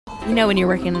You know when you're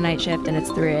working a night shift and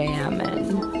it's 3 a.m.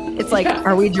 and it's like,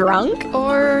 Are we drunk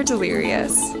or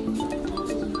delirious?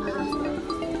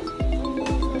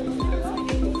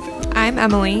 I'm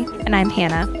Emily. And I'm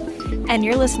Hannah. And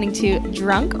you're listening to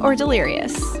Drunk or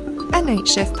Delirious, a night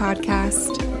shift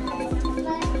podcast.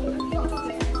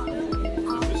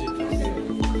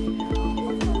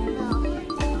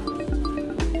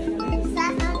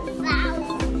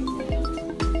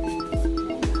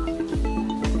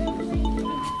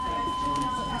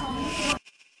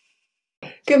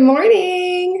 Good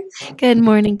morning. Good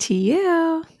morning to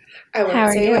you. I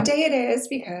won't say what day it is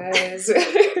because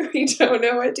we don't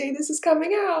know what day this is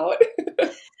coming out.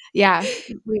 Yeah.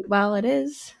 Well, it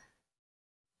is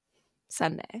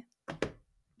Sunday.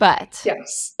 But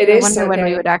yes, it is Sunday. I wonder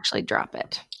when we would actually drop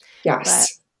it.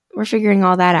 Yes. But we're figuring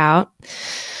all that out.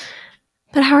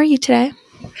 But how are you today?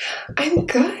 I'm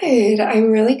good.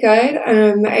 I'm really good.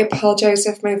 I apologize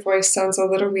if my voice sounds a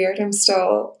little weird. It's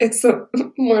the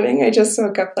morning. I just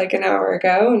woke up like an hour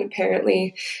ago, and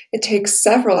apparently it takes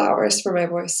several hours for my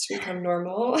voice to become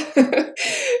normal. So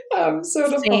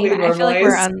it'll probably normalize. I feel like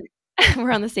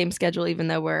we're on the same schedule, even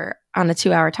though we're on a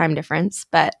 2-hour time difference,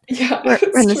 but we're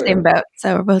in the same boat.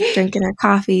 So we're both drinking our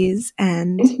coffees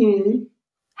and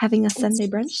having a Sunday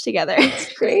brunch together.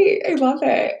 It's great. I love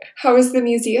it. How was the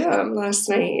museum last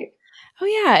night? Oh,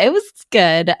 yeah, it was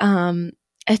good.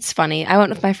 It's funny. I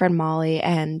went with my friend Molly,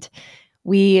 and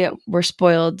we were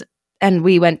spoiled, and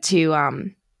we went to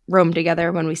Rome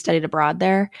together when we studied abroad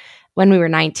there when we were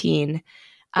 19.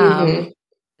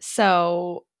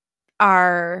 So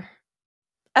I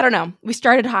don't know, we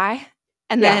started high,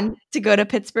 and then to go to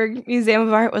Pittsburgh Museum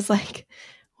of Art was like,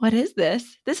 what is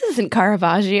this? This isn't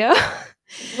Caravaggio.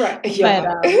 Right. Yeah.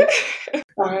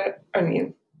 But, I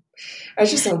mean, it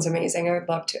just sounds amazing. I would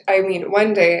love to. I mean,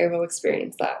 one day I will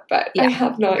experience that, but I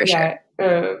have not yet.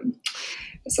 Sure.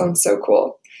 It sounds so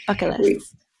cool. Bucket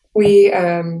list. We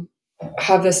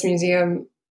have this museum,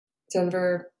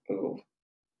 Denver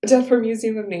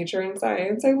Museum of Nature and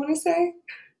Science, I want to say,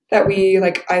 that we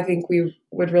like. I think we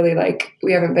would really like.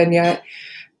 We haven't been yet,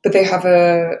 but they have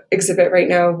a exhibit right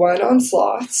now, 1 on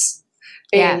sloths.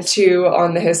 And 2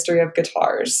 on the history of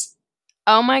guitars.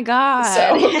 Oh my God.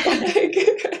 So,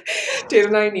 Dave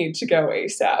and I need to go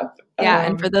ASAP. Yeah,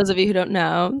 and for those of you who don't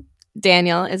know,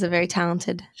 Daniel is a very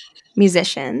talented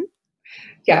musician.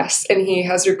 Yes, and he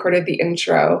has recorded the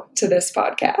intro to this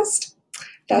podcast.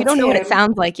 We don't know what it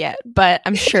sounds like yet, but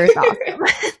I'm sure it's awesome.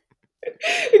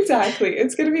 Exactly.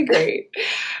 It's going to be great.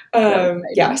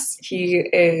 Yes, he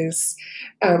is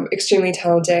extremely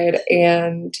talented,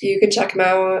 and you can check him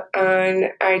out on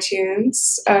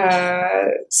iTunes,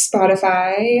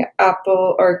 Spotify,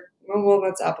 Apple, or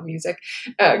that's Apple Music,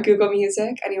 Google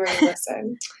Music, anywhere you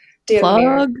listen. Dan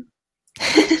Lemire.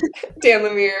 Dan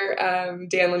Lemire,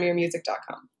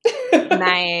 danlemiremusic.com.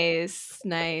 Nice.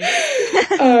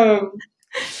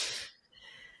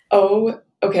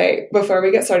 Okay, before we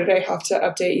get started, I have to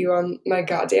update you on my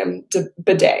goddamn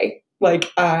bidet. Like,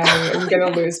 I am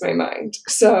going to lose my mind.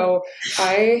 So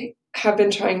I have been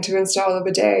trying to install a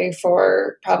bidet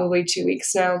for probably 2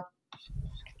 weeks now.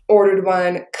 Ordered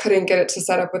one, couldn't get it to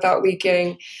set up without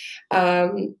leaking.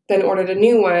 Then ordered a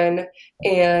new one,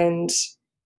 and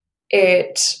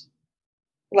it,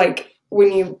 like,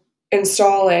 when you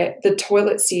install it, the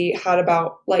toilet seat had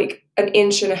about like 1.5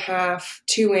 inches,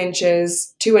 2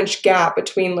 inches, 2-inch gap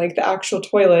between like the actual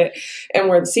toilet and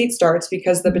where the seat starts,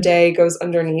 because the bidet goes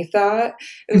underneath that.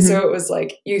 And so it was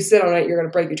like, you sit on it, you're going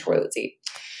to break your toilet seat.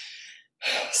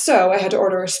 So I had to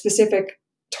order a specific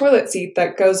toilet seat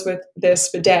that goes with this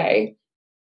bidet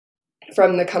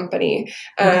from the company.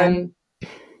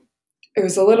 It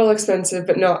was a little expensive,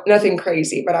 but nothing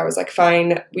crazy. But I was like,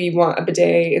 fine, we want a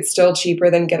bidet. It's still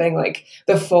cheaper than getting like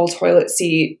the full toilet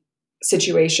seat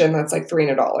situation. That's like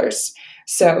 $300.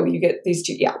 So you get these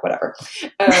 2, whatever.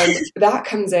 That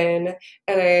comes in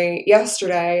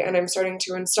yesterday, and I'm starting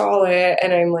to install it,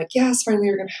 and I'm like, yes, finally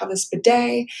we're going to have this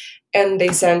bidet. And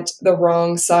they sent the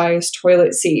wrong size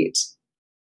toilet seat.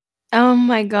 Oh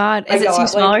my God. Is it too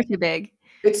small or too big?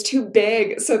 It's too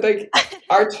big. So like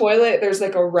our toilet, there's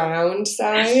like a round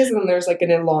size, and then there's like an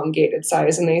elongated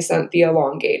size, and they sent the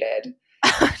elongated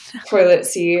toilet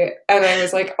seat. And I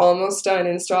was like almost done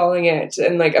installing it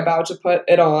and like about to put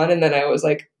it on, and then I was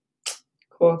like,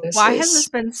 cool, Why has this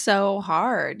been so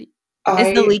hard?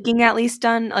 Is the leaking at least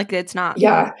done? Like, it's not?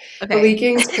 Yeah. Okay. The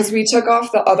leaking, because we took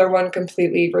off the other one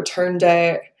completely, returned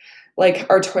it. Like,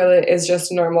 our toilet is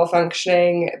just normal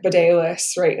functioning,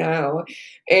 bidet-less right now.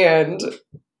 And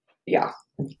yeah,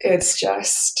 it's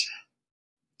just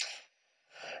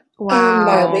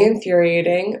Mildly Wow.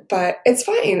 infuriating, but it's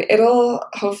fine.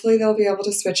 Hopefully they'll be able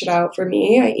to switch it out for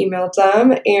me. I emailed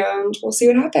them and we'll see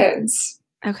what happens.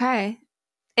 Okay.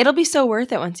 It'll be so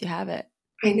worth it once you have it.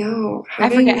 I know. I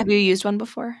forget, have you used one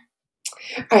before?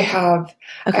 I have.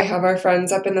 Okay. I have our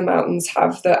friends up in the mountains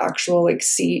have the actual like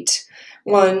seat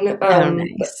one.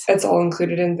 Nice. It's all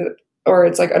included or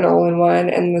it's like an all-in-one,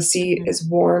 and the seat is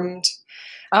warmed.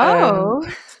 Oh.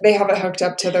 They have it hooked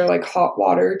up to their like hot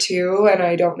water too, and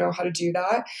I don't know how to do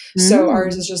that. So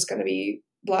ours is just going to be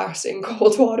blasting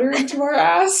cold water into our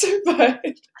ass. But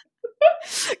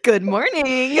good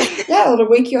morning. Yeah, it'll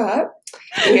wake you up,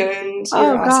 and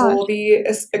your asshole will be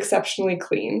exceptionally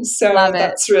clean. So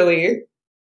that's really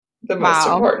the most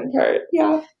important part.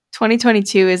 Yeah.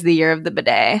 2022 is the year of the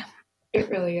bidet. It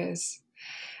really is.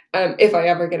 If I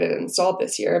ever get it installed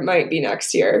this year, it might be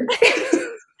next year.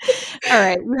 All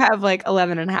right. You have like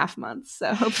 11 and a half months.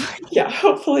 So hopefully. Yeah,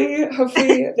 hopefully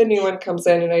the new one comes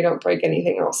in and I don't break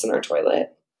anything else in our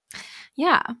toilet.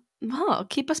 Yeah. Well,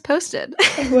 keep us posted.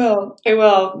 I will.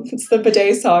 It's the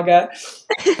bidet saga.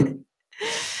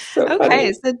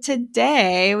 Okay. So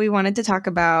today we wanted to talk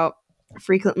about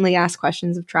frequently asked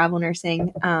questions of travel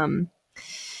nursing.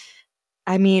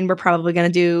 I mean, we're probably going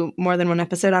to do more than one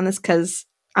episode on this because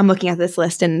I'm looking at this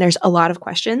list and there's a lot of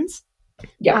questions.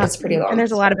 Yeah, it's pretty long. And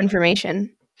there's a lot of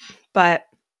information. But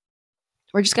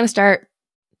we're just going to start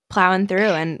plowing through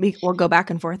and we'll go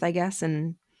back and forth, I guess,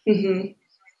 and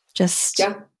just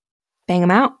bang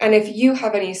them out. And if you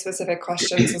have any specific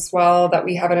questions as well that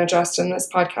we haven't addressed in this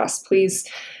podcast, please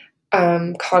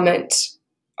comment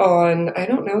on, I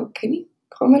don't know, can you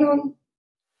comment on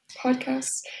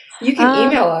podcasts? You can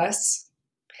email us.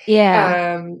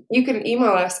 Yeah. You can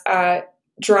email us at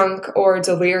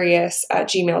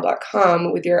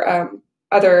drunkorddelirious@gmail.com with your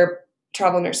other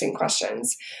travel nursing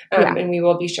questions. And we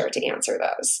will be sure to answer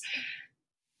those.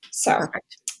 So,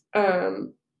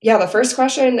 the first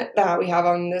question that we have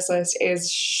on this list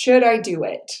is, should I do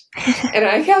it? And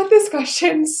I got this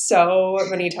question so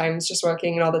many times just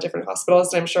working in all the different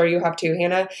hospitals, and I'm sure you have too,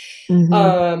 Hannah.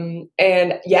 And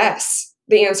yes,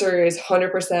 the answer is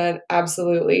 100%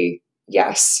 absolutely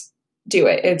yes, do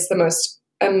it. It's the most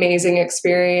amazing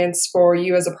experience for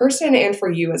you as a person and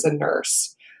for you as a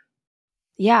nurse.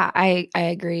 Yeah, I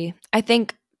agree. I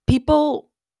think people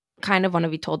kind of want to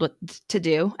be told what to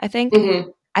do, I think.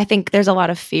 I think there's a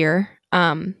lot of fear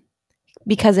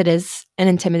because it is an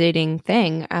intimidating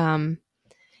thing.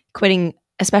 Quitting,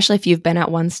 especially if you've been at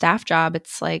one staff job,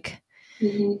 it's like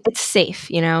it's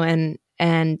safe,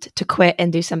 and to quit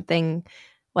and do something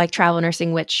like travel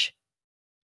nursing, which,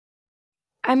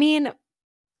 I mean,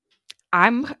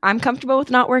 I'm comfortable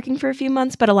with not working for a few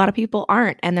months, but a lot of people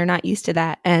aren't, and they're not used to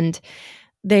that, and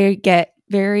they get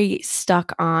very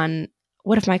stuck on,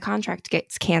 what if my contract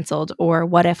gets canceled, or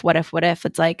what if?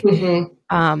 It's like,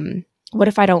 what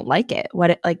if I don't like it?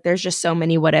 There's just so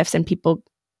many what ifs, and people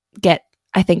get,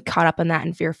 I think, caught up in that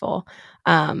and fearful,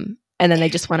 and then they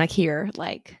just want to hear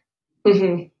like,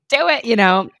 do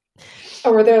it,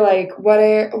 Or they're like,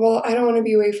 I don't want to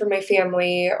be away from my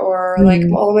family, or like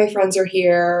all of my friends are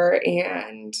here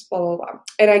and blah, blah, blah.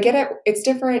 And I get it. It's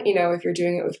different, if you're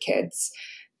doing it with kids.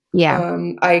 Yeah.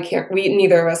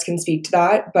 Neither of us can speak to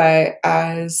that, but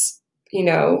as,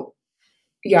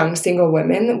 young single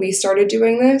women, we started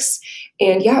doing this,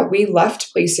 and we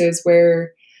left places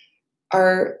where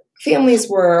our families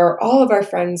were, all of our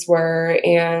friends were,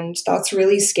 and that's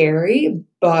really scary.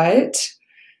 But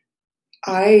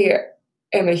I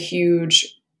am a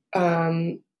huge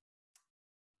I'm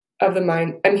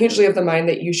hugely of the mind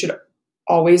that you should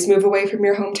always move away from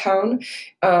your hometown.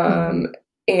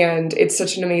 And it's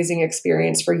such an amazing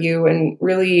experience for you and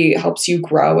really helps you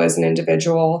grow as an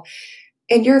individual.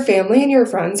 And your family and your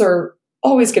friends are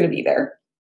always going to be there.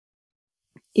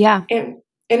 Yeah. And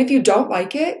if you don't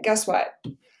like it, guess what?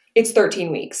 It's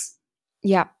 13 weeks.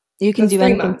 Yeah. You can do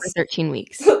anything for 13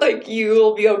 weeks. Like,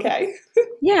 you'll be okay.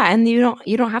 Yeah, and you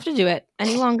don't have to do it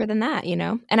any longer than that,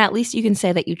 And at least you can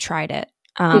say that you tried it.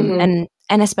 And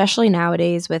especially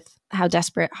nowadays with how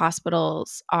desperate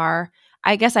hospitals are,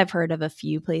 I guess I've heard of a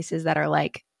few places that are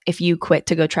like, if you quit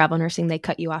to go travel nursing, they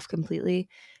cut you off completely.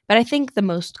 But I think the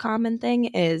most common thing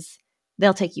is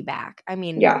they'll take you back. I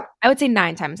mean, I would say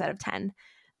 9 times out of 10.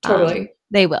 Totally.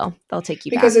 They will. They'll take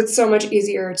you because back. It's so much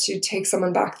easier to take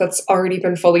someone back that's already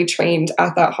been fully trained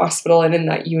at that hospital and in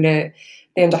that unit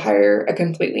than to hire a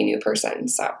completely new person.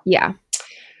 So yeah.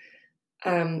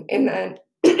 And then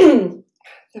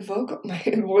my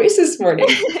voice this morning.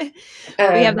 We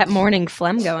have that morning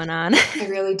phlegm going on. I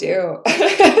really do.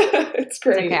 It's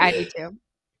great. Okay, I do too.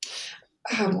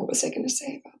 What was I going to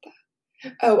say about that?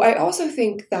 Oh, I also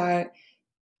think that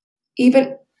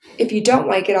even if you don't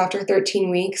like it after 13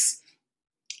 weeks,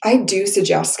 I do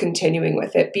suggest continuing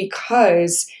with it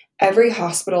because every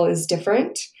hospital is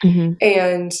different. Mm-hmm.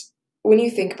 And when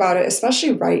you think about it,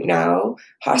 especially right now,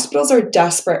 hospitals are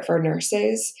desperate for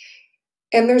nurses.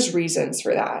 And there's reasons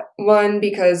for that. One,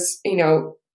 because,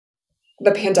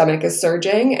 the pandemic is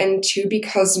surging. And two,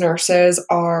 because nurses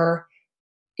are,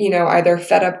 either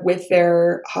fed up with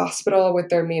their hospital, with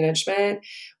their management,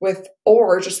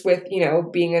 or just with,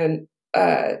 being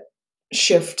a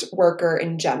shift worker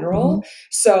in general. Mm-hmm.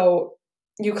 So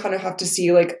you kind of have to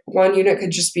see, like, one unit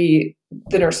could just be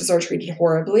the nurses are treated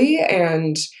horribly,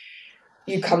 and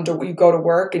you go to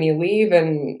work and you leave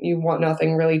and you want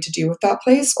nothing really to do with that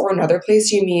place. Or another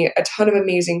place, you meet a ton of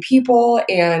amazing people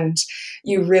and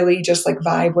you really just like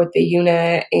vibe with the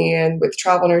unit and with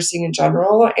travel nursing in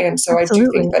general. And so Absolutely. I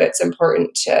do think that it's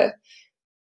important to,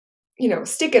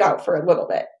 stick it out for a little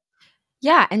bit.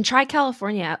 Yeah, and try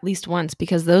California at least once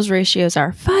because those ratios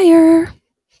are fire.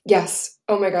 Yes.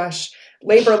 Oh my gosh.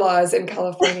 Labor laws in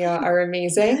California are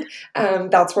amazing.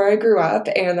 That's where I grew up,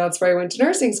 and that's where I went to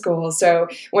nursing school. So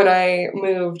when I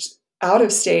moved out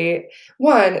of state,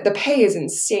 one, the pay is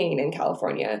insane in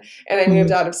California. And I moved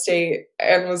out of state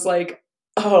and was like,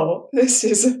 oh, this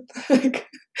is like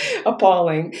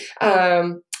appalling.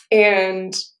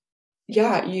 And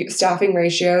yeah, staffing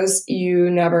ratios, you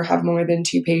never have more than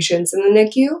 2 patients in the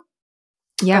NICU.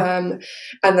 Yeah.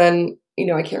 And then,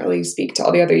 I can't really speak to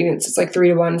all the other units. It's like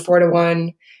 3-to-1,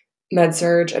 4-to-1, med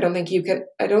surge. I don't think you can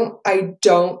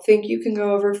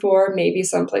go over 4. Maybe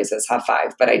some places have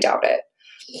 5, but I doubt it.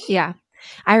 Yeah.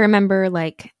 I remember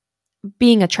like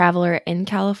being a traveler in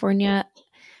California,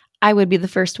 I would be the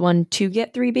first one to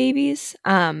get 3 babies.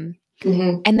 And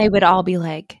they would all be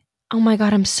like, oh my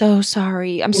God, I'm so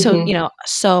sorry. I'm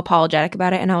so apologetic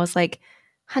about it. And I was like,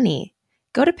 honey,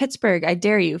 go to Pittsburgh. I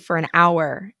dare you for an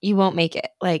hour. You won't make it.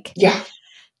 Like, yeah.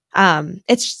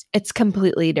 It's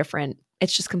completely different.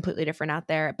 It's just completely different out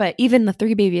there. But even the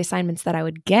 3 baby assignments that I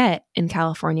would get in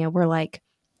California were like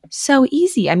so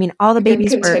easy. I mean, all the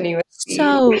babies were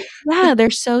they're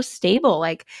so stable.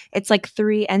 Like it's like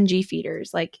 3 NG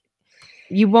feeders. Like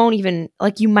you won't even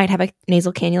you might have a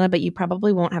nasal cannula, but you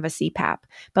probably won't have a CPAP.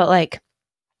 But like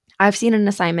I've seen an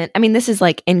assignment. I mean, this is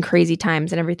like in crazy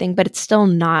times and everything, but it's still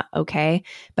not okay.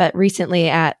 But recently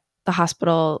at the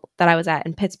hospital that I was at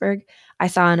in Pittsburgh, I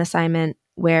saw an assignment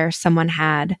where someone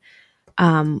had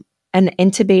an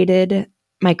intubated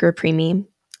micropreemie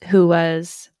who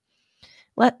was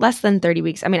less than 30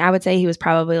 weeks. I mean, I would say he was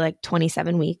probably like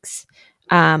 27 weeks,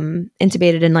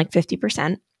 intubated in like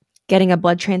 50%, getting a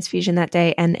blood transfusion that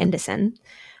day and Indocin.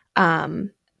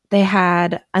 They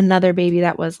had another baby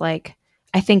that was like,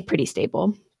 I think pretty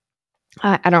stable.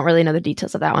 I don't really know the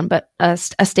details of that one, but a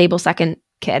stable second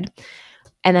kid.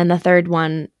 And then the third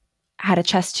one had a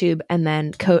chest tube and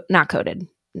then not coded.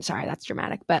 Sorry, that's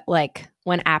dramatic, but like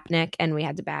went apneic and we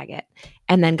had to bag it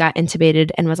and then got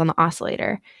intubated and was on the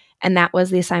oscillator. And that was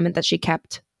the assignment that she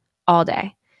kept all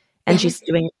day. And she's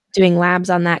doing labs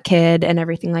on that kid and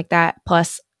everything like that.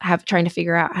 Plus trying to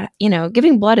figure out how,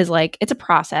 giving blood is like, it's a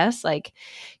process. Like,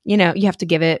 you have to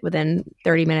give it within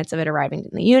 30 minutes of it arriving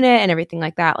in the unit and everything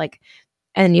like that. Like,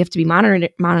 and you have to be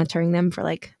monitoring them for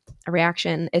like a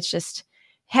reaction. It's just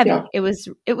heavy. Yeah. It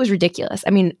was ridiculous.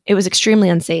 I mean, it was extremely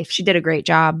unsafe. She did a great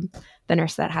job, the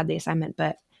nurse that had the assignment,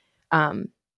 but, and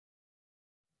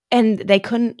they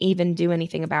couldn't even do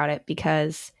anything about it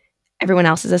because everyone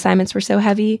else's assignments were so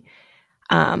heavy.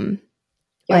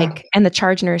 Like, and the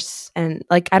charge nurse and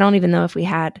like, I don't even know if we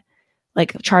had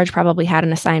like charge probably had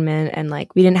an assignment and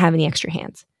like, we didn't have any extra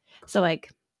hands. So like,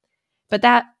 but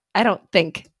that, I don't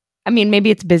think, I mean, maybe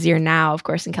it's busier now, of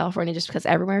course, in California, just because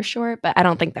everywhere is short, but I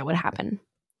don't think that would happen.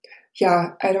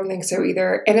 Yeah, I don't think so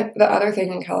either. And the other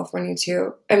thing in California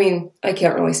too, I mean, I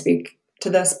can't really speak to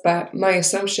this, but my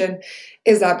assumption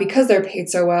is that because they're paid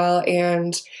so well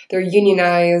and they're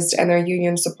unionized and their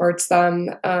union supports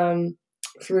them,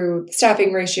 through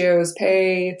staffing ratios,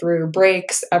 pay, through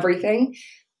breaks, everything,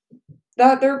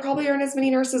 that there probably aren't as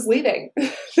many nurses leaving.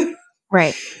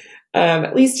 Right.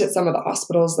 At least at some of the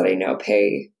hospitals that I know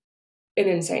pay an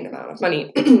insane amount of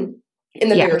money in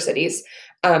the bigger cities.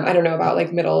 I don't know about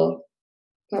like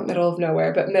not middle of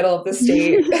nowhere, but middle of the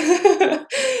state,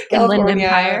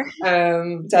 California,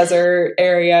 desert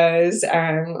areas,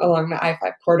 along the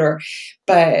I-5 corridor,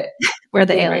 but where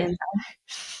the aliens are.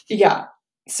 Yeah.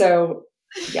 So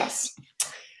yes.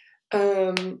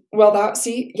 Well,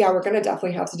 we're going to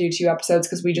definitely have to do 2 episodes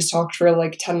because we just talked for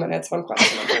like 10 minutes on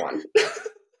question number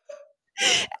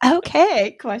 1.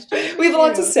 Okay. Question. We have a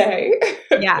lot to say.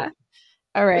 Yeah.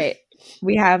 All right.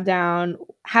 We have down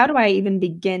how do I even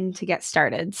begin to get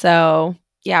started? So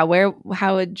yeah, where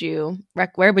would you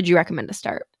recommend to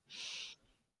start?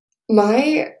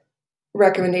 My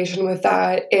recommendation with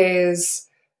that is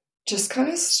just kind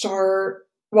of start,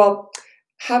 well,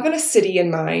 having a city in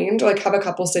mind, like have a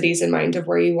couple cities in mind of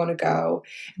where you want to go,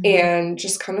 and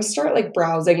just kind of start like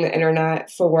browsing the internet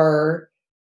for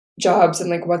jobs and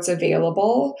like what's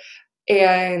available.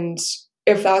 And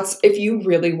if you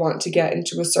really want to get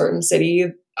into a certain city,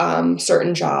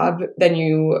 certain job, then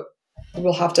you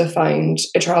will have to find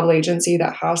a travel agency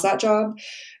that has that job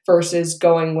versus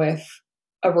going with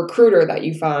a recruiter that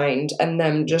you find and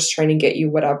them just trying to get you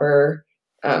whatever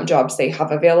jobs they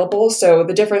have available. So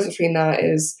the difference between that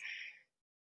is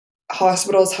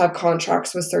hospitals have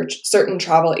contracts with certain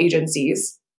travel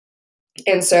agencies.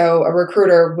 And so a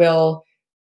recruiter will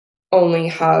only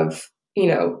have,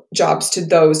 jobs to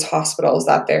those hospitals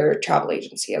that their travel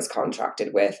agency has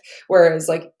contracted with. Whereas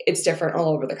like it's different all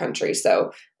over the country.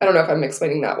 So I don't know if I'm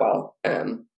explaining that well,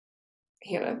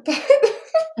 Hannah.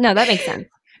 No, that makes sense.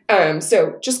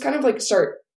 So just kind of like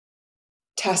start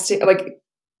testing, like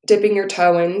dipping your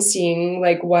toe in, seeing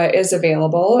like what is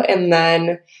available, and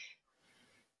then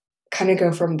kind of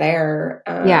go from there.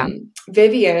 Yeah.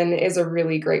 Vivian is a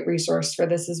really great resource for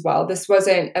this as well. This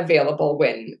wasn't available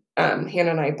when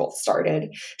Hannah and I both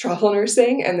started travel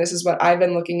nursing, and this is what I've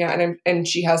been looking at, and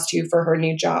she has too for her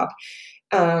new job.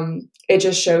 It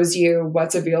just shows you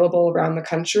what's available around the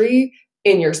country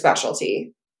in your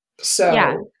specialty. So,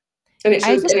 yeah. and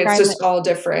it's just all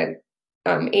different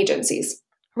agencies.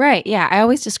 Right. Yeah. I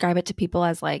always describe it to people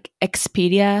as like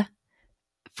Expedia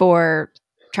for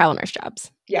travel nurse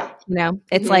jobs. Yeah.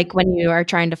 It's like when you are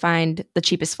trying to find the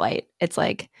cheapest flight, it's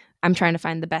like I'm trying to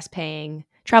find the best paying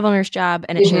travel nurse job,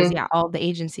 and it shows all the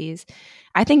agencies.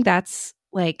 I think that's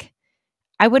like,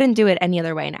 I wouldn't do it any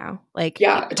other way now. Like,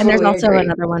 yeah, totally. And there's also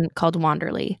another one called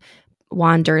Wanderly,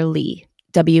 Wanderly,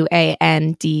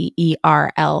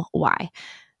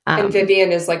 Wanderly. And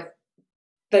Vivian is like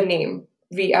the name,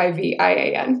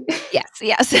 Vivian.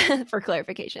 Yes, for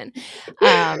clarification.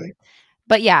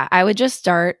 But yeah, I would just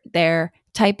start there.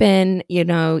 Type in,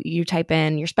 you type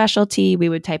in your specialty. We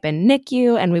would type in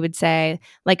NICU, and we would say,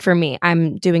 like for me,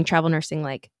 I'm doing travel nursing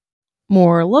like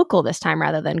more local this time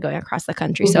rather than going across the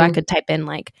country. So I could type in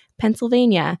like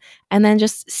Pennsylvania and then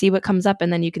just see what comes up,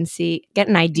 and then you can get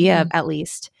an idea of at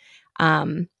least.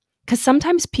 Because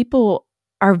sometimes people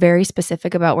are very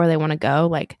specific about where they want to go.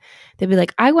 Like they'd be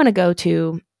like, I want to go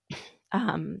to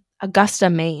Augusta,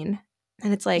 Maine,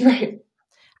 and it's like. Right.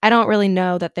 I don't really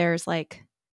know that there's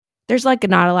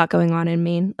not a lot going on in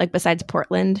Maine, like besides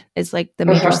Portland is like the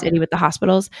major city with the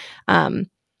hospitals.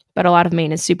 But a lot of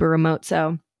Maine is super remote.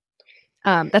 So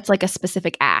that's like a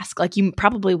specific ask. Like you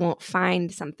probably won't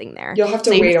find something there. You'll have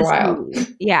to wait a while.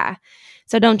 Yeah.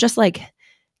 So don't just like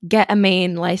get a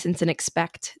Maine license and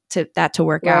expect that to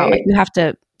work out. Like you have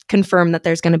to confirm that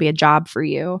there's going to be a job for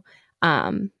you.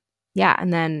 And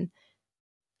then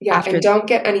and don't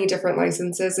get any different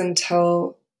licenses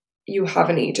until you have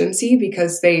an agency,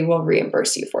 because they will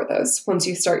reimburse you for those once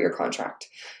you start your contract.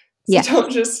 So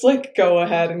don't just like go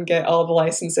ahead and get all the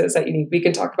licenses that you need. We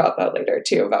can talk about that later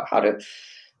too, about how to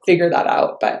figure that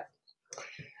out. But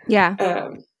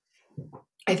I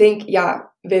think,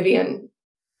 Vivian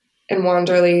and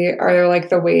Wanderly are like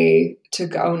the way to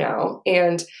go now.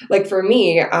 And like for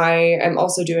me, I am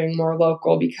also doing more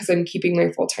local because I'm keeping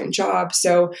my full-time job.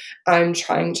 So I'm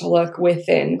trying to look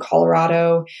within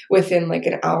Colorado, within like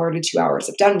an hour to 2 hours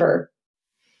of Denver,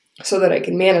 so that I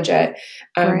can manage it.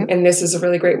 And this is a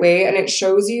really great way. And it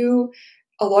shows you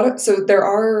so there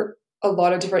are a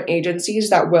lot of different agencies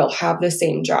that will have the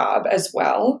same job as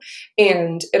well.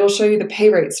 And it'll show you the pay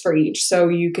rates for each. So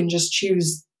you can just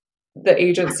choose the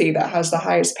agency that has the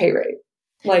highest pay rate.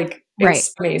 Like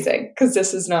it's amazing, because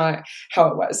this is not how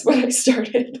it was when I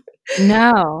started.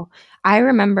 No, I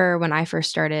remember when I first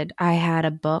started, I had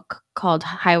a book called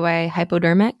Highway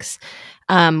Hypodermics,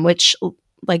 which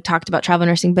like talked about travel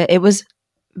nursing, but it was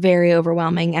very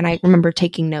overwhelming. And I remember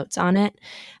taking notes on it.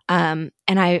 And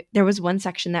there was one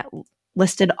section that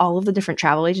listed all of the different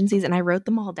travel agencies, and I wrote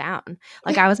them all down.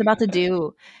 Like I was about to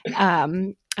do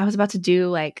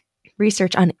like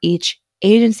research on each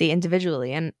agency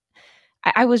individually. And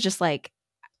I was just like,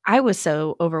 I was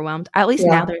so overwhelmed. At least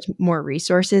now there's more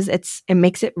resources. It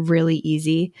makes it really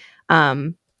easy.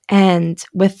 And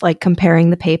with like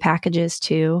comparing the pay packages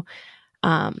too,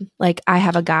 like I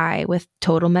have a guy with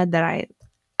Total Med that I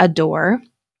adore.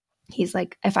 He's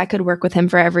like, if I could work with him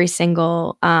for every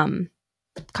single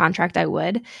contract, I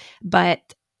would.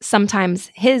 But sometimes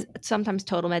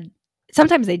Total Med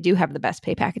sometimes they do have the best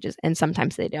pay packages and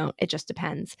sometimes they don't. It just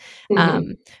depends.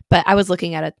 Mm-hmm. But I was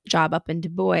looking at a job up in Du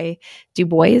Bois. I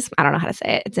don't know how to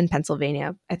say it. It's in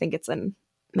Pennsylvania. I think it's in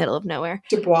middle of nowhere.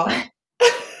 Dubois.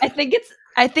 I think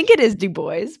it is Du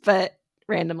Bois, but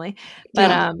randomly.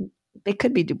 But it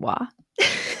could be Dubois.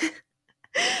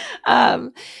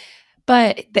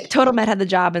 But Total Med had the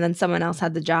job and then someone else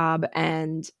had the job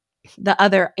and the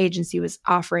other agency was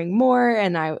offering more.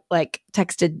 And I like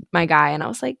texted my guy and I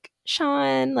was like,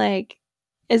 Sean, like,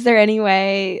 is there any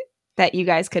way that you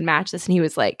guys could match this? And he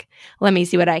was like, let me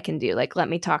see what I can do. Like, let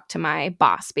me talk to my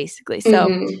boss, basically.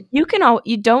 So you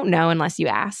don't know unless you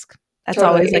ask. That's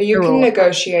always like you the can rule.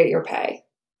 negotiate your pay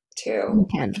too,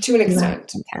 to an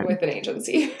extent with an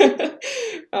agency.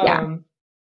 Yeah.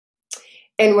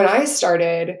 And when I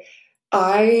started,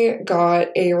 I got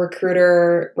a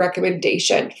recruiter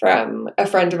recommendation from a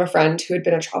friend of a friend who had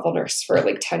been a travel nurse for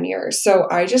like 10 years. So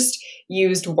I just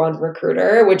used one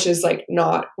recruiter, which is like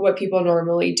not what people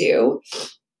normally do.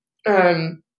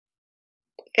 And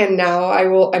now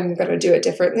I'm going to do it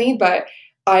differently, but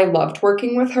I loved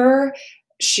working with her.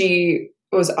 She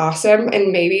was awesome.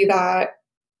 And maybe that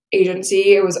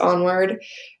agency, it was Onward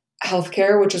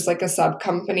Healthcare, which is like a sub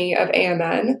company of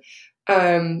AMN.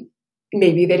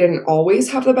 Maybe they didn't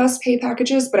always have the best pay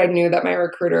packages, but I knew that my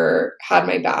recruiter had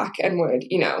my back and would,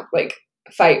 like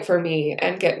fight for me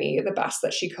and get me the best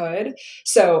that she could.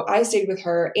 So I stayed with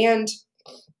her and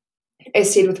I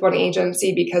stayed with one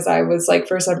agency because I was like,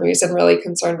 for some reason, really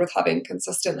concerned with having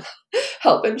consistent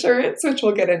health insurance, which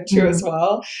we'll get into as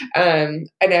well. And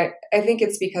I think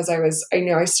it's because I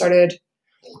started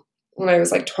when I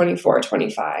was like 24,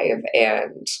 25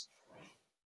 and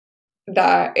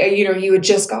that, you had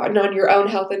just gotten on your own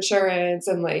health insurance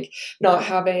and like not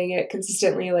having it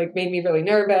consistently like made me really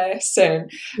nervous.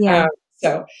 And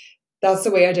so that's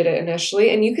the way I did it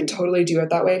initially. And you can totally do it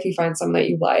that way if you find something that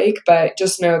you like, but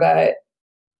just know that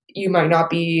you might not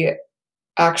be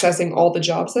accessing all the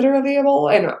jobs that are available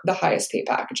and the highest pay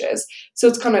packages. So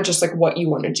it's kind of just like what you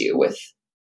want to do with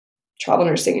travel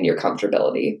nursing and your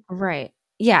comfortability. Right.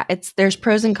 Yeah. There's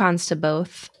pros and cons to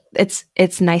both.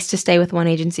 It's nice to stay with one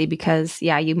agency because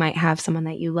you might have someone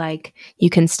that you like. You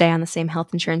can stay on the same health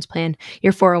insurance plan.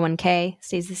 Your 401k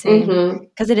stays the same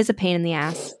because it is a pain in the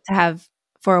ass to have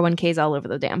 401ks all over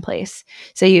the damn place.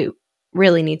 So you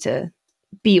really need to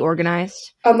be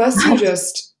organized. Unless you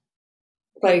just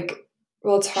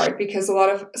it's hard because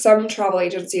some travel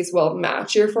agencies will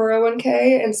match your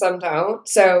 401k and some don't.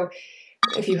 So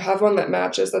if you have one that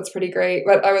matches, that's pretty great.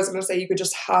 But I was going to say you could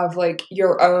just have like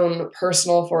your own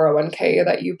personal 401k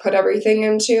that you put everything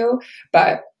into,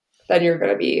 but then you're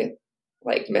going to be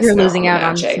like missing losing out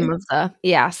on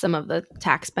some of the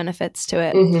tax benefits to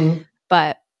it.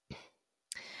 But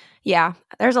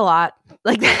there's a lot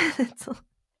like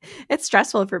it's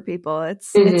stressful for people.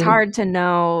 It's hard to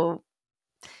know.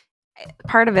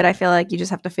 Part of it, I feel like you just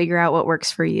have to figure out what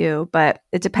works for you, but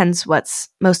it depends what's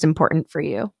most important for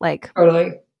you. Like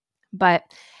totally. But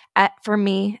for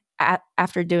me,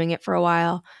 after doing it for a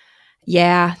while,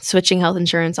 switching health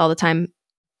insurance all the time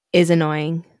is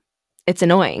annoying. It's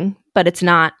annoying, but it's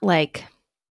not like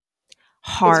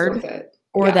hard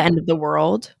or the end of the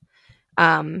world.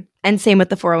 And same with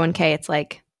the 401k. It's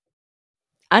like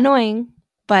annoying,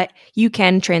 but you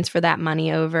can transfer that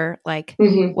money over. Like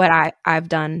what I've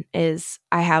done is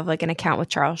I have like an account with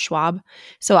Charles Schwab.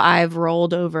 So I've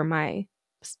rolled over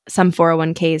some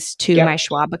 401ks to my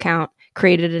Schwab account,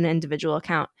 created an individual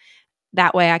account.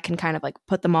 That way I can kind of like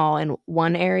put them all in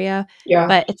one area. Yeah.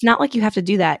 But it's not like you have to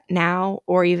do that now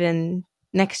or even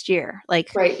next year.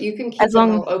 Like you can keep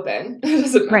them all open. It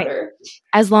doesn't matter. Right.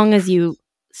 As long as you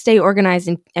stay organized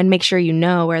and make sure you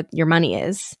know where your money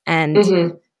is.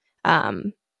 And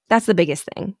that's the biggest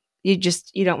thing. You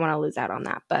don't want to lose out on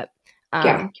that. But but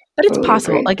it's totally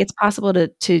possible. Agree. Like it's possible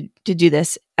to do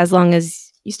this as long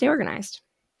as you stay organized.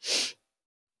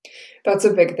 That's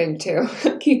a big thing too.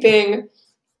 Keeping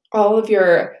all of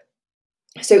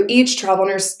so each travel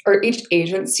nurse or each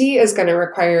agency is going to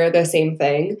require the same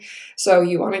thing. So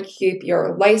you want to keep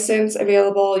your license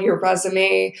available, your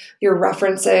resume, your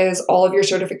references, all of your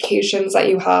certifications that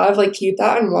you have, like keep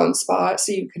that in one spot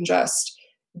so you can just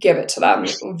give it to them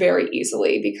very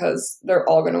easily because they're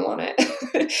all going to want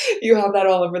it. You have that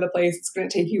all over the place. It's going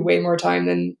to take you way more time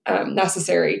than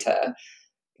necessary to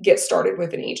get started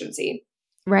with an agency.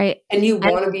 Right. And you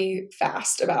want to be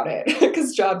fast about it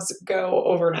because jobs go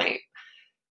overnight.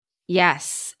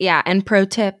 Yes. Yeah. And pro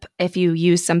tip, if you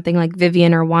use something like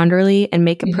Vivian or Wanderly and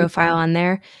make a profile on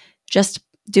there, just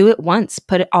do it once,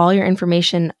 put all your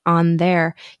information on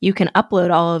there. You can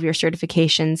upload all of your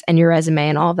certifications and your resume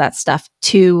and all of that stuff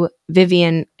to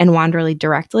Vivian and Wanderly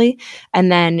directly.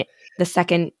 And then the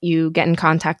second you get in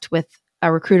contact with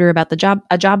a recruiter about a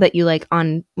job that you like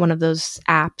on one of those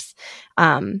apps,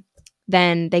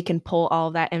 then they can pull all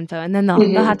of that info, and then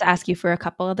they'll have to ask you for a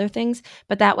couple other things.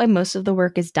 But that way, most of the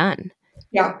work is done.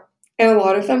 Yeah. And a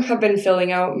lot of them have been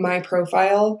filling out my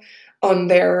profile on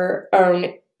their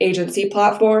own agency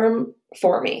platform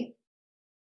for me.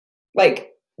 Like,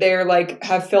 they're like,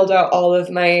 have filled out all of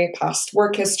my past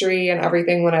work history and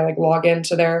everything when I like log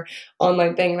into their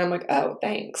online thing. And I'm like, oh,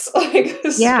 thanks. Like,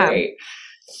 this is great.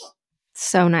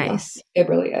 So nice. Yeah, it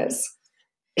really is.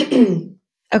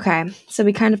 Okay. So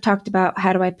we kind of talked about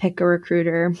how do I pick a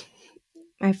recruiter.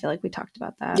 I feel like we talked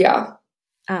about that. Yeah.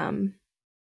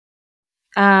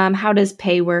 How does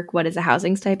pay work? What is a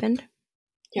housing stipend?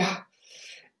 Yeah.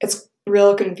 It's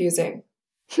real confusing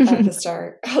at the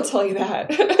start. I'll tell you that.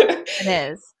 It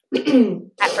is.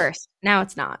 At first. Now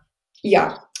it's not.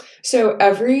 Yeah. So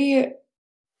every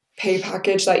pay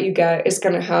package that you get is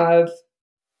going to have,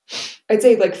 I'd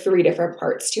say, like 3 different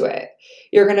parts to it.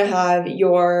 You're going to have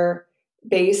your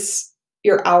base,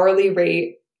 your hourly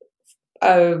rate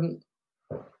for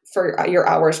your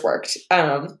hours worked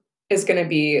is going to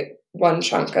be one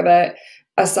chunk of it.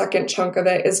 A second chunk of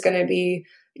it is going to be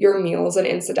your meals and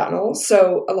incidentals.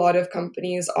 So a lot of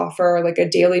companies offer like a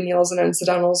daily meals and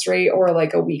incidentals rate or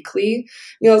like a weekly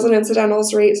meals and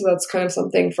incidentals rate. So that's kind of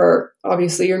something for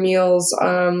obviously your meals,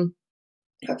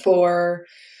 for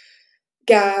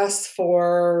gas,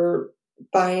 for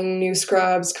buying new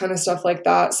scrubs, kind of stuff like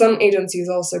that. Some agencies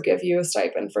also give you a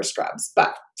stipend for scrubs,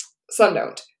 but some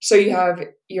don't. So you have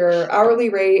your hourly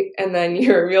rate and then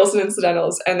your meals and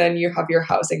incidentals, and then you have your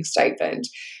housing stipend.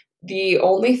 The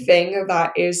only thing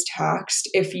that is taxed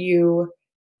if you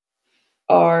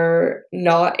are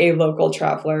not a local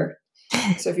traveler,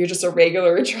 so if you're just a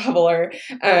regular traveler,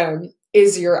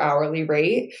 is your hourly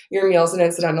rate. Your meals and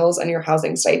incidentals and your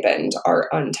housing stipend are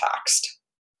untaxed.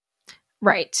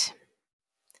 Right.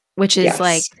 Which is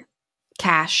like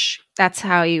cash. That's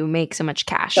how you make so much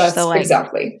cash.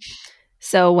 Exactly.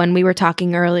 So when we were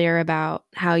talking earlier about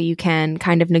how you can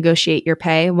kind of negotiate your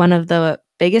pay, one of the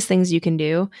biggest things you can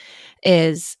do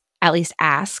is at least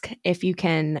ask if you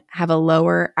can have a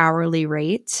lower hourly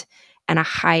rate and a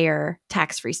higher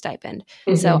tax-free stipend.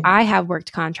 Mm-hmm. So I have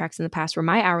worked contracts in the past where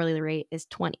my hourly rate is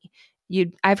 $20.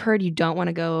 I've heard you don't want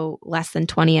to go less than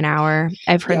 $20 an hour.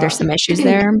 I've heard there's some issues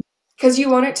there. Because you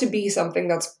want it to be something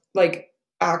that's like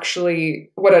actually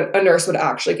what a nurse would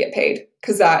actually get paid,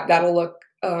 because that'll look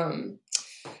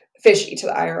fishy to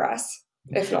the IRS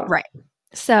if not. Right.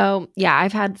 So yeah,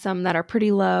 I've had some that are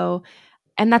pretty low,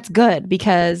 and that's good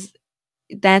because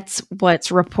that's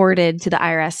what's reported to the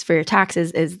IRS for your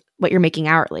taxes is what you're making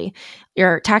hourly.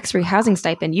 Your tax-free housing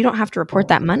stipend, you don't have to report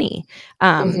that money.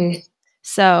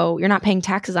 So you're not paying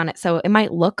taxes on it. So it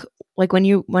might look like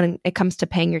when it comes to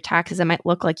paying your taxes, it might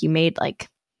look like you made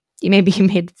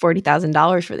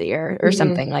 $40,000 for the year or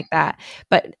something like that.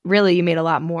 But really you made a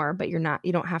lot more, but you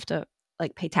don't have to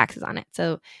like pay taxes on it.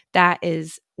 So that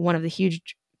is one of the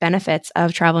huge benefits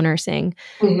of travel nursing.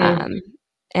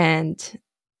 And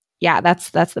yeah, that's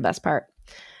the best part.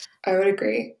 I would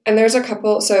agree. And there's a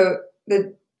couple, so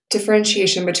the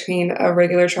differentiation between a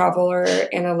regular traveler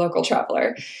and a local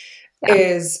traveler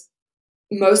is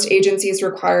most agencies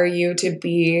require you to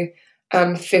be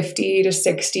 50 to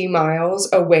 60 miles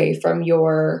away from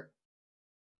your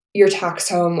tax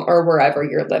home or wherever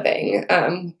you're living,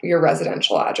 your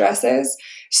residential addresses.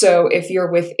 So if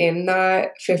you're within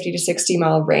that 50 to 60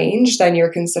 mile range, then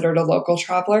you're considered a local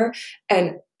traveler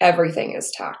and everything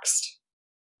is taxed.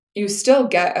 You still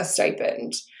get a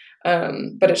stipend,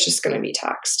 but it's just going to be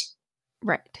taxed.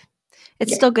 Right.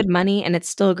 It's still good money and it's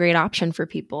still a great option for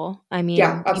people. I mean,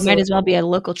 you might as well be a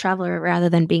local traveler rather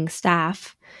than being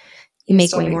staff. You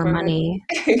make way more money.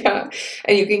 Yeah.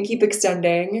 And you can keep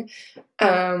extending.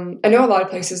 I know a lot of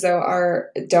places though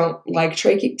don't like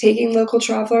taking local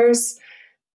travelers.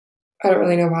 I don't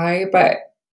really know why, but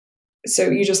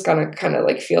so you just gotta kind of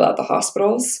like feel out the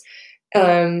hospitals.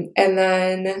 And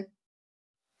then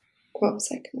what was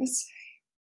I gonna say?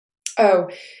 Oh,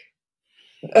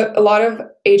 a lot of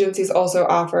agencies also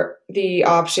offer the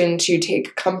option to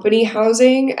take company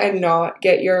housing and not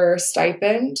get your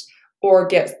stipend, or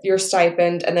get your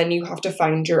stipend and then you have to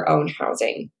find your own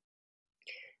housing.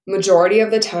 Majority of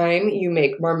the time, you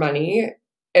make more money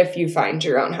if you find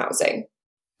your own housing.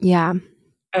 Yeah.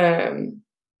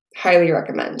 Highly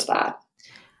recommend that.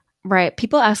 Right.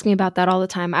 People ask me about that all the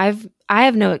time. I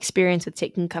have no experience with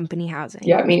taking company housing.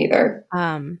 Yeah, me neither.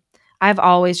 I've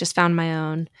always just found my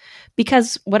own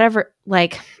because whatever,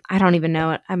 like, I don't even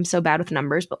know it. I'm so bad with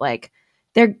numbers, but like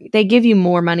they give you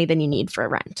more money than you need for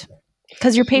rent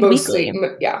because you're paid weekly.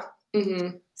 Yeah.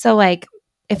 Mm-hmm. So like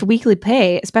if weekly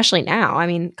pay, especially now, I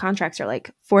mean, contracts are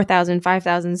like $4,000,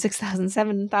 $5,000,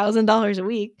 $6,000, $7,000 a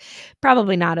week.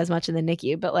 Probably not as much in the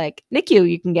NICU, but like NICU,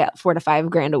 you can get $4,000 to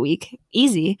 $5,000 a week,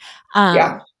 easy.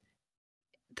 Yeah.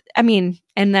 I mean,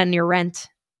 and then your rent.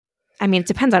 I mean, it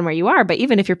depends on where you are, but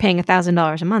even if you're paying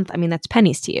 $1,000 a month, I mean, that's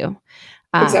pennies to you.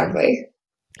 Exactly.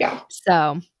 Yeah.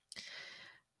 So,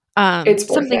 it's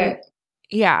worth something, it.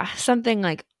 yeah, something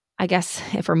like, I guess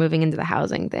if we're moving into the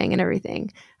housing thing and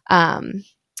everything,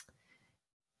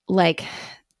 like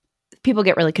people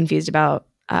get really confused about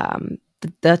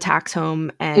the tax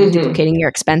home and duplicating your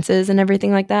expenses and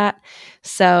everything like that.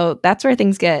 So that's where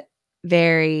things get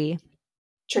very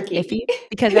tricky iffy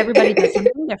because everybody does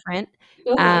something different.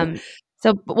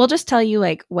 So we'll just tell you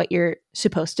like what you're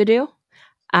supposed to do.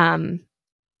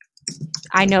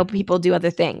 I know people do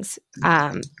other things,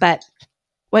 but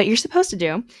what you're supposed to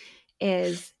do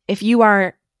is if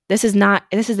you're not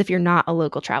a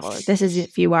local traveler. This is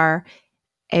if you are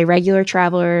a regular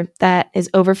traveler that is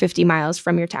over 50 miles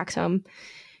from your tax home.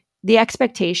 The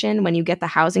expectation when you get the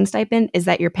housing stipend is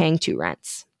that you're paying 2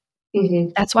 rents.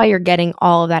 That's why you're getting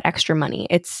all of that extra money.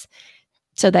 It's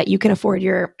so that you can afford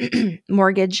your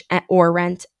mortgage or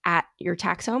rent at your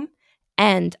tax home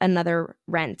and another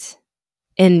rent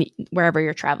in wherever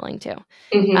you're traveling to.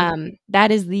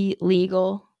 That is the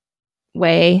legal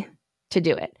way to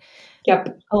do it.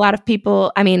 Yep. A lot of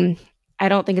people, I mean, I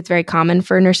don't think it's very common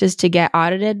for nurses to get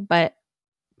audited by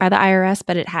the IRS,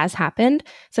 but it has happened.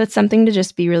 So it's something to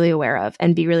just be really aware of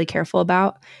and be really careful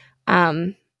about.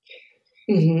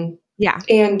 Yeah.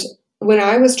 And when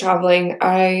I was traveling,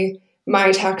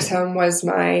 my tax home was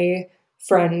my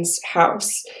friend's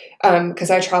house because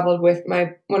I traveled with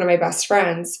one of my best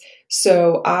friends.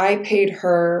 So I paid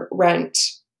her rent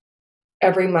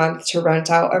every month to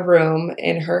rent out a room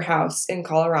in her house in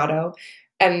Colorado.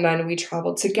 And then we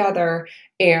traveled together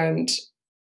and,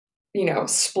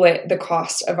 split the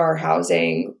cost of our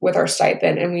housing with our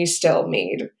stipend, and we still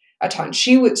made a ton.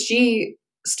 She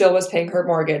still was paying her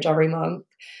mortgage every month.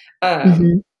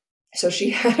 So she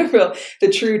had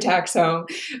the true tax home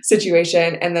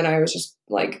situation. And then I was just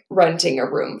like renting a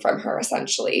room from her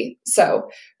essentially. So,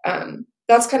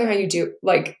 that's kind of how you do,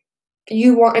 like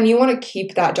you want to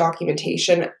keep that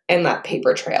documentation and that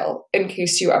paper trail in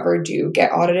case you ever do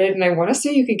get audited. And I want to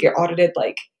say you could get audited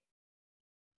like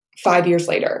 5 years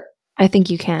later. I think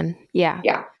you can. Yeah.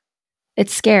 Yeah.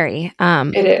 It's scary.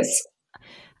 It is.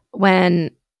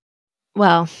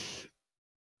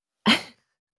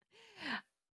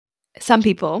 Some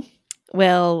people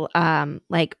will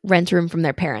like rent a room from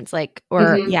their parents, like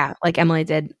Emily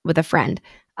did with a friend.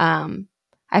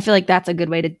 I feel like that's a good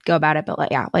way to go about it. But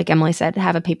like Emily said,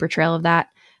 have a paper trail of that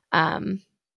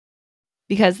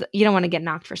because you don't want to get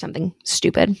knocked for something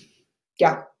stupid.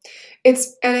 Yeah.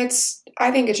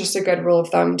 I think it's just a good rule of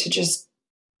thumb to just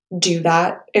do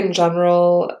that in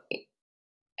general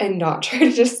and not try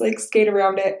to just like skate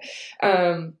around it.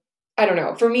 I don't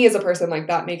know. For me as a person, like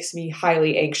that makes me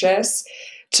highly anxious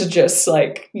to just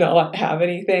like not have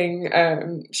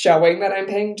anything showing that I'm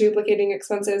paying duplicating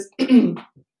expenses.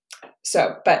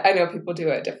 So, but I know people do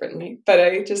it differently, but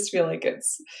I just feel like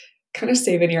it's kind of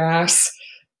saving your ass.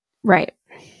 Right.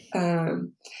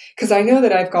 Because I know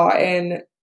that I've gotten,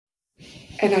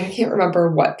 and I can't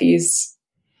remember what these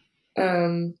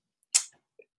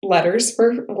letters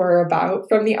were about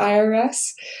from the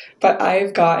IRS, but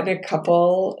I've gotten a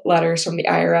couple letters from the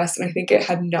IRS, and I think it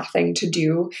had nothing to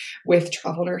do with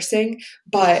travel nursing,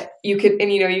 but you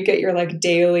get your like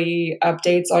daily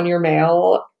updates on your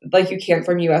mail like you can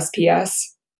from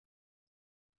USPS.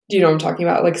 Do you know what I'm talking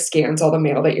about? Like scans all the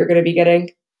mail that you're going to be getting.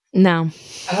 No.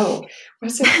 Oh,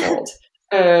 what's it called?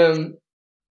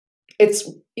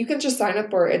 You can just sign up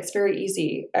for it. It's very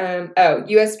easy.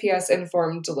 USPS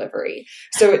Informed Delivery.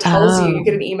 So it tells you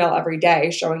get an email every day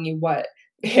showing you what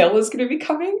mail is going to be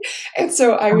coming. And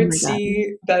so I would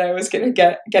see that I was going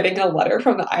to getting a letter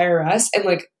from the IRS and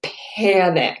like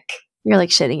panic. You're like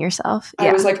shitting yourself. Yeah.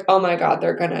 I was like, oh my God,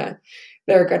 they're gonna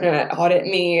audit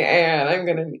me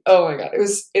and oh my God,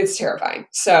 it's terrifying.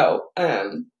 So,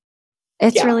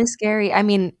 it's really scary. I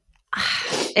mean,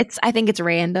 I think it's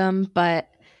random, but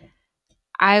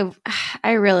I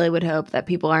really would hope that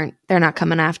they're not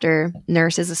coming after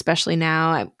nurses, especially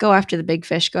now. Go after the big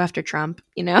fish, go after Trump,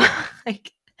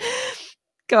 like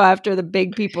go after the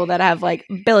big people that have like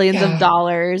billions of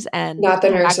dollars and not the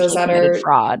nurses that are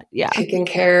fraud. Yeah. taking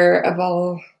care of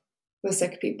all the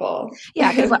sick people.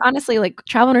 Yeah, because honestly, like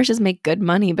travel nurses make good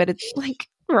money, but it's like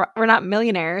we're not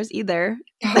millionaires either.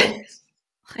 No.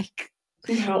 Like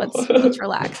No. let's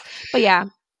relax. But yeah,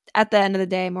 at the end of the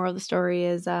day, moral of the story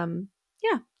is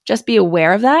yeah, just be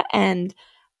aware of that and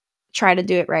try to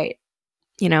do it right,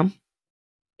 you know?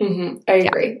 I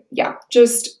agree. Yeah.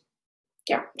 Just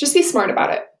be smart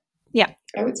about it. Yeah.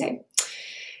 I would say.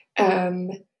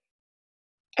 And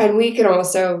we can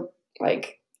also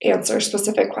like answer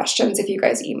specific questions if you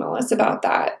guys email us about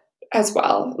that as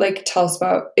well. Like tell us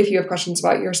about if you have questions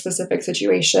about your specific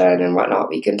situation and whatnot,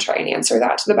 we can try and answer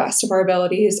that to the best of our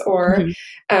abilities, or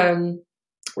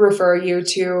refer you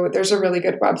to, there's a really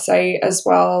good website as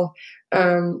well.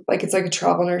 Like it's like a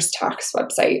travel nurse tax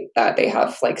website that they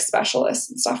have like specialists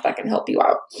and stuff that can help you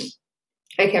out.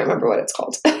 I can't remember what it's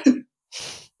called.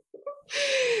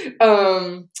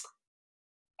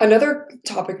 Another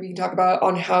topic we can talk about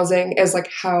on housing is like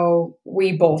how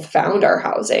we both found our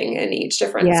housing in each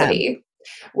different city,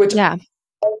 which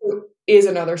is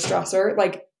another stressor.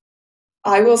 Like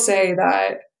I will say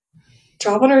that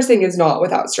travel nursing is not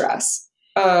without stress.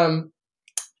 And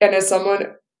as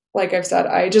someone, like I've said,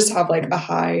 I just have like a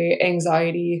high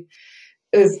anxiety.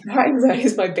 High anxiety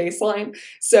is my baseline.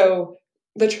 So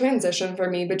the transition for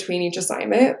me between each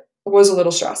assignment was a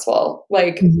little stressful.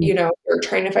 Like, you know, you're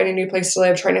trying to find a new place to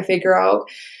live, trying to figure out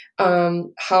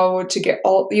how to get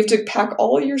you have to pack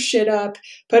all your shit up,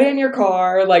 put it in your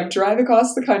car, like drive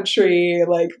across the country,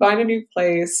 like find a new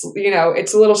place. You know,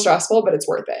 it's a little stressful, but it's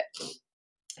worth it.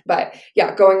 But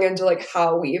yeah, going into like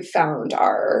how we've found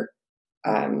our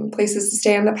places to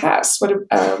stay in the past. What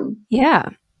about you,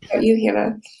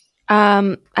 Hannah?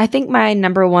 I think my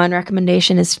number one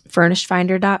recommendation is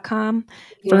furnishedfinder.com.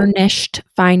 Furnished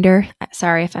Finder.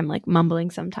 Sorry if I'm like mumbling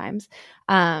sometimes.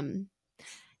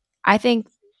 I think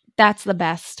that's the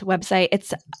best website.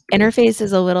 Its interface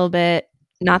is a little bit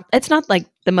it's not like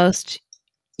the most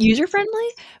user friendly,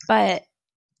 but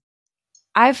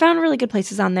I've found really good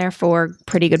places on there for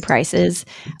pretty good prices.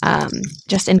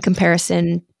 Just in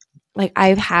comparison, like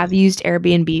I have used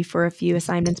Airbnb for a few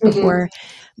assignments before,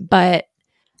 but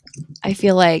I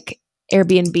feel like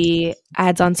Airbnb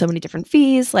adds on so many different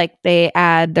fees. Like they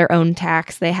add their own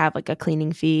tax. They have like a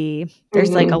cleaning fee.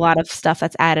 There's like a lot of stuff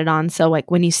that's added on. So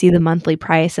like when you see the monthly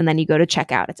price and then you go to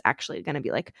check out, it's actually going to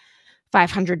be like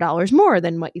 $500 more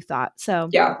than what you thought. So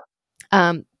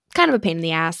kind of a pain in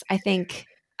the ass. I think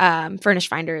Furnish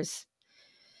Finder is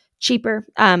cheaper.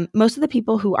 Most of the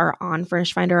people who are on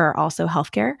Furnish Finder are also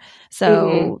healthcare.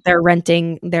 So they're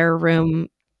renting their room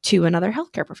to another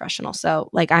healthcare professional. So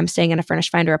like I'm staying in a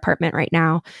Furnish Finder apartment right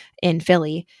now in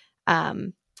Philly.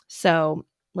 So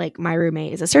like my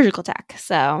roommate is a surgical tech.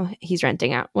 So he's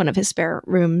renting out one of his spare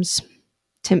rooms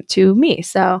to me.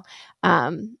 So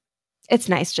it's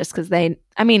nice just because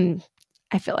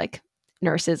I feel like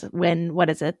nurses win,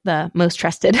 what is it, the most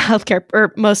trusted healthcare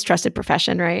or most trusted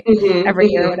profession, right? Every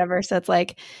year or whatever. So it's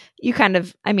like you kind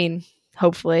of,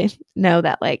 hopefully know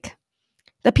that like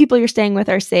the people you're staying with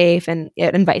are safe and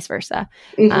vice versa.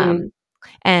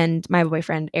 And my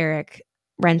boyfriend, Eric,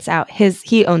 rents out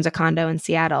he owns a condo in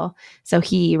Seattle. So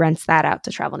he rents that out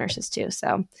to travel nurses too.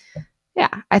 So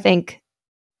yeah, I think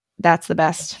that's the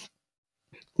best.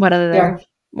 What other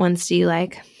ones do you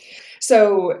like?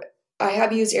 So I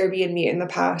have used Airbnb in the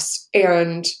past,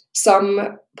 and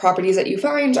some properties that you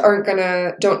find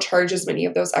don't charge as many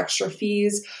of those extra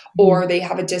fees, or they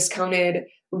have a discounted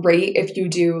rate if you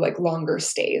do like longer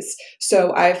stays.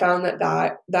 So I found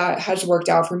that has worked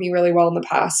out for me really well in the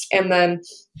past. And then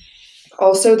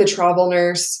also the Travel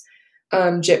Nurse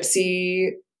Gypsy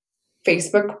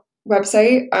Facebook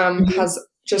website has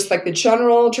just like the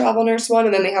general travel nurse one,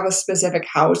 and then they have a specific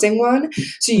housing one.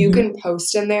 So you can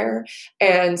post in there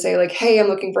and say like, hey, I'm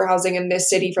looking for housing in this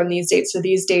city from these dates to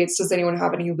these dates. Does anyone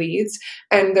have any leads?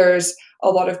 And there's a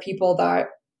lot of people that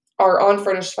are on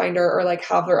Furnished Finder or like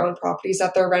have their own properties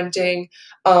that they're renting.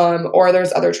 Or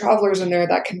there's other travelers in there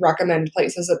that can recommend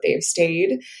places that they've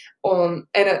stayed. And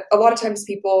a lot of times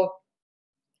people,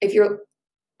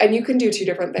 and you can do two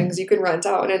different things. You can rent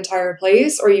out an entire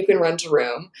place, or you can rent a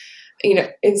room,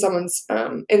 in someone's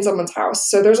house.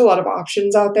 So there's a lot of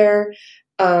options out there.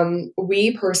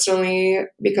 We personally,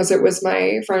 because it was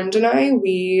my friend and I,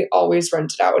 we always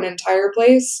rented out an entire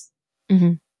place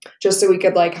just so we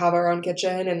could like have our own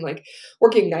kitchen. And like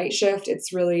working night shift,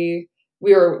 we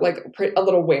were like a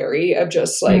little wary of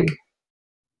just like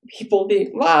people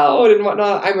being loud and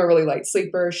whatnot. I'm a really light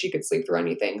sleeper. She could sleep through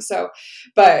anything. So,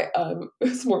 but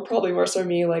it's probably more so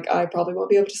me. Like I probably won't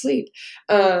be able to sleep.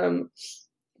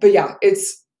 But yeah,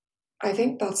 I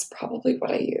think that's probably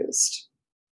what I used.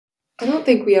 I don't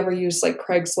think we ever used like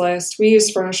Craigslist. We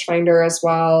used Furnish Finder as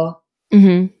well.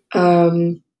 I've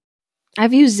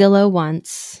used Zillow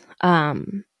once.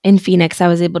 In Phoenix, I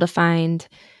was able to find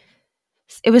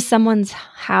it was someone's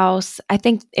house. I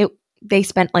think they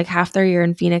spent like half their year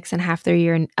in Phoenix and half their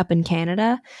year up in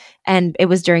Canada, and it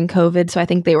was during COVID, so I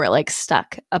think they were like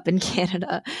stuck up in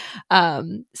Canada.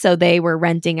 So they were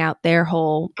renting out their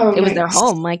whole. It was their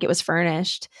home, like it was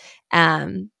furnished.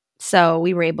 So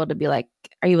we were able to be like,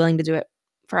 "Are you willing to do it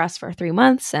for us for 3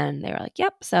 months?" And they were like,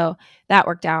 "Yep." So that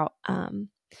worked out.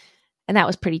 And that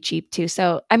was pretty cheap too.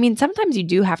 So, I mean, sometimes you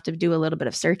do have to do a little bit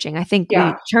of searching. I think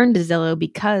we turned to Zillow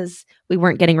because we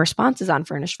weren't getting responses on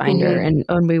Furnish Finder and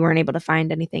we weren't able to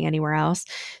find anything anywhere else.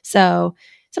 So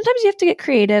sometimes you have to get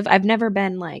creative. I've never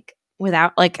been like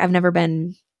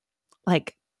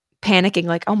panicking,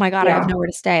 like, oh my God, I have nowhere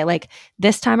to stay. Like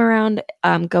this time around,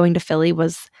 going to Philly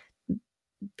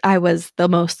I was the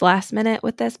most last minute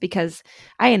with this because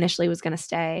I initially was going to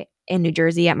stay in New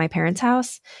Jersey at my parents'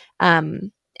 house.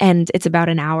 And it's about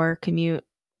an hour commute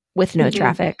with no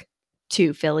traffic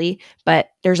to Philly, but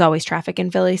there's always traffic in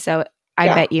Philly. So I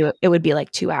bet you it would be like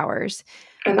 2 hours.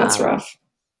 And that's rough.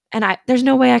 And there's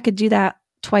no way I could do that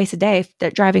twice a day,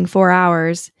 that driving 4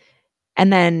 hours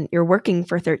and then you're working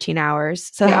for 13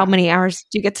 hours. So how many hours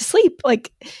do you get to sleep?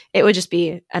 Like it would just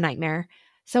be a nightmare.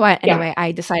 So anyway,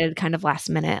 I decided kind of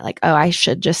last minute, like, oh, I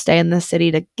should just stay in the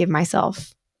city to give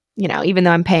myself, even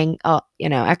though I'm paying,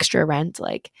 extra rent,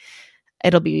 like,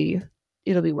 it'll be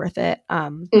worth it.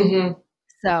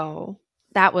 So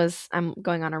that was, I'm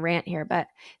going on a rant here, but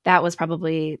that was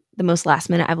probably the most last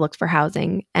minute I've looked for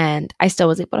housing, and I still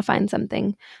was able to find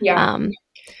something.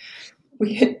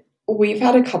 We've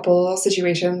had a couple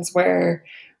situations where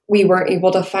we weren't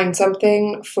able to find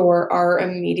something for our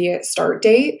immediate start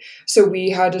date. So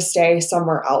we had to stay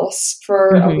somewhere else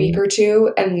for a week or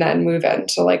two and then move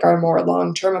into like our more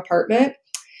long-term apartment.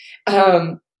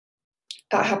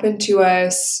 That happened to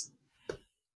us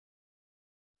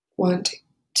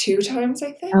 2 times,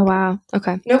 I think. Oh, wow.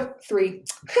 Okay. Nope, 3.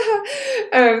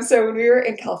 So when we were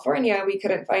in California, we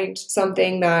couldn't find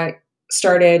something that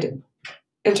started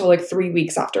until like 3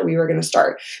 weeks after we were going to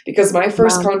start because my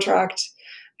first contract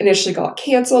initially got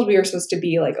canceled. We were supposed to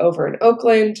be like over in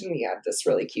Oakland and we had this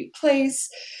really cute place.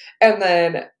 And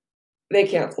then they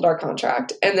canceled our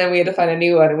contract. And then we had to find a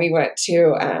new one. And we went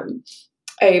to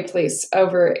a place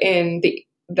over in the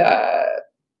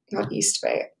not East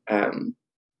Bay,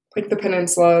 like the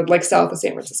peninsula, like south of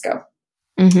San Francisco.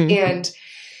 And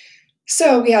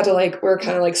so we had to we're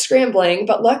kind of scrambling,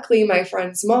 but luckily my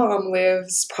friend's mom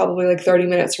lives probably like 30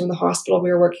 minutes from the hospital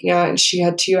we were working at, and she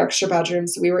had 2 extra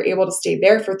bedrooms. So we were able to stay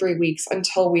there for 3 weeks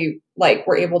until we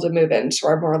were able to move into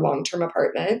our more long-term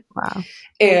apartment. Wow.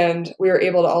 And we were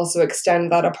able to also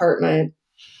extend that apartment,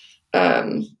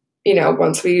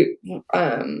 once we,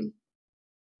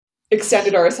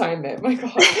 extended our assignment. My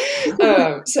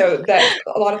God. So that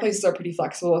a lot of places are pretty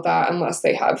flexible with that, unless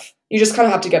you just kind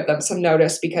of have to give them some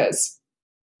notice because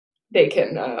they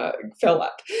can fill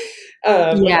up with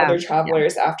other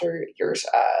travelers after your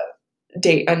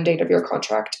end date of your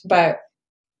contract. But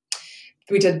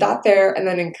we did that there. And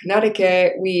then in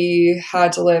Connecticut, we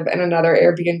had to live in another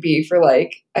Airbnb for I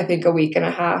think a week and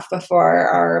a half before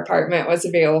our apartment was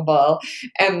available.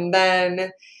 And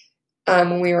then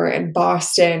when we were in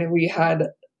Boston, we had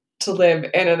to live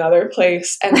in another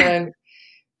place. And then,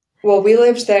 we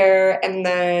lived there, and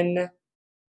then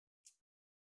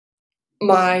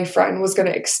my friend was going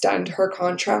to extend her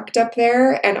contract up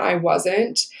there, and I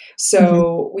wasn't.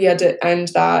 So we had to end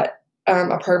that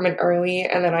apartment early,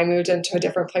 and then I moved into a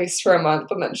different place for a month,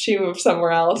 and then she moved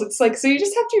somewhere else. It's so you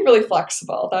just have to be really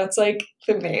flexible. That's the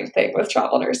main thing with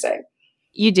travel nursing.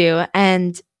 You do.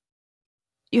 And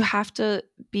you have to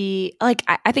be I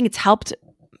think it's helped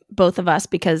both of us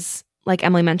because like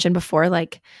Emily mentioned before,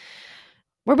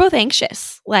 we're both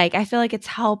anxious. I feel like it's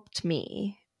helped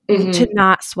me to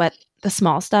not sweat the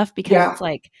small stuff because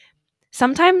it's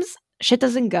sometimes shit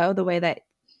doesn't go the way that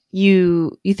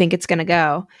you think it's going to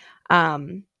go.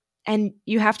 And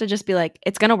you have to just be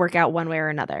it's going to work out one way or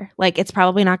another. It's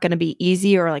probably not going to be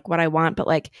easy or what I want,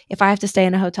 but if I have to stay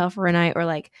in a hotel for a night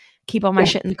or keep all my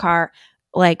shit in the car,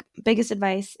 biggest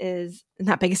advice is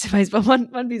not biggest advice, but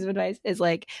one piece of advice is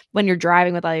when you're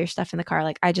driving with all your stuff in the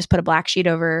car, I just put a black sheet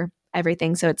over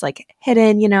everything. So it's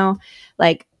hidden,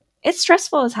 it's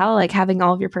stressful as hell, having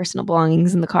all of your personal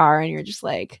belongings in the car and you're just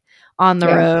on the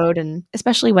road. And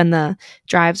especially when the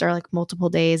drives are multiple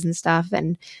days and stuff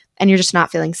and you're just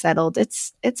not feeling settled.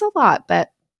 It's a lot,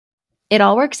 but it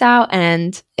all works out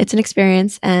and it's an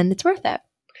experience and it's worth it.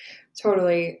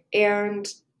 Totally. And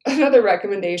another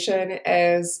recommendation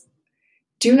is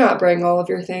do not bring all of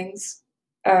your things.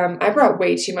 I brought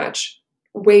way too much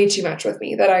with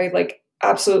me that I like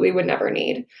absolutely would never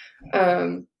need.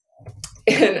 And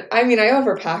I mean, I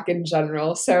overpack in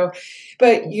general. So,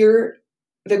 but the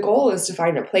goal is to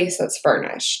find a place that's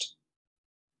furnished,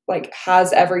 like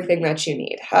has everything that you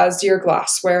need, has your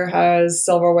glassware, has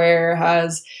silverware,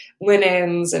 has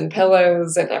linens and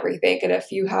pillows and everything. And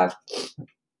if you have,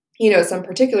 some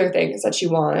particular things that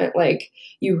you want, like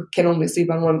you can only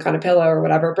sleep on one kind of pillow or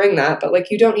whatever, bring that. But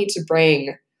like, you don't need to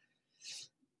bring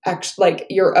like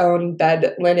your own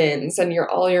bed linens and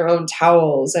all your own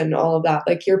towels and all of that.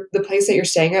 Like the place that you're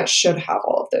staying at should have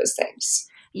all of those things.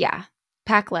 Yeah.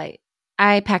 Pack light.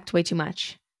 I packed way too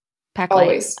much. Pack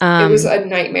Always. light. It was a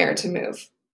nightmare to move.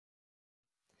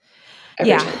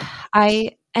 Every time.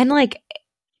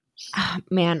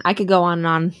 Man, I could go on and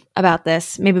on about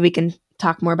this. Maybe we can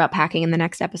talk more about packing in the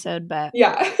next episode, but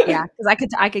yeah, because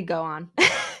I could go on.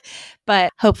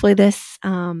 But hopefully this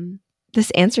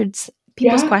answered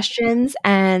people's questions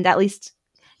and at least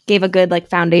gave a good like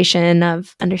foundation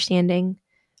of understanding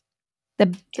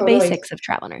the basics of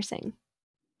travel nursing.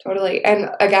 Totally.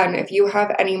 And again, if you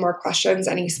have any more questions,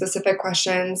 any specific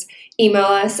questions, email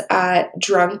us at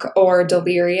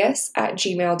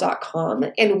drunkordelirious@gmail.com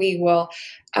and we will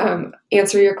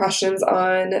answer your questions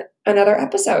on another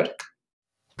episode.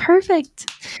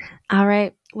 Perfect. All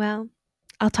right. Well,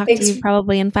 I'll talk to you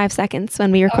probably in 5 seconds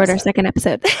when we record our second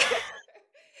episode.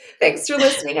 Thanks for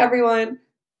listening, everyone.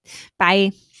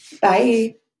 Bye.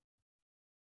 Bye.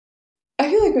 I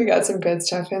feel like we got some good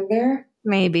stuff in there.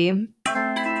 Maybe.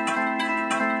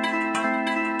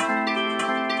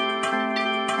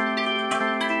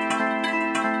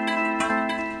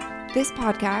 This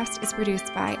podcast is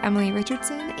produced by Emily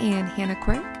Richardson and Hannah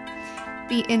Quirk.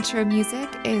 The intro music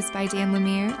is by Dan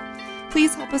Lemire.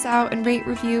 Please help us out and rate,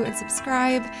 review, and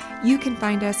subscribe. You can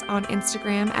find us on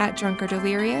Instagram at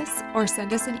drunkordelirious or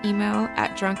send us an email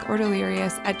at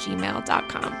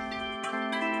drunkordelirious@gmail.com.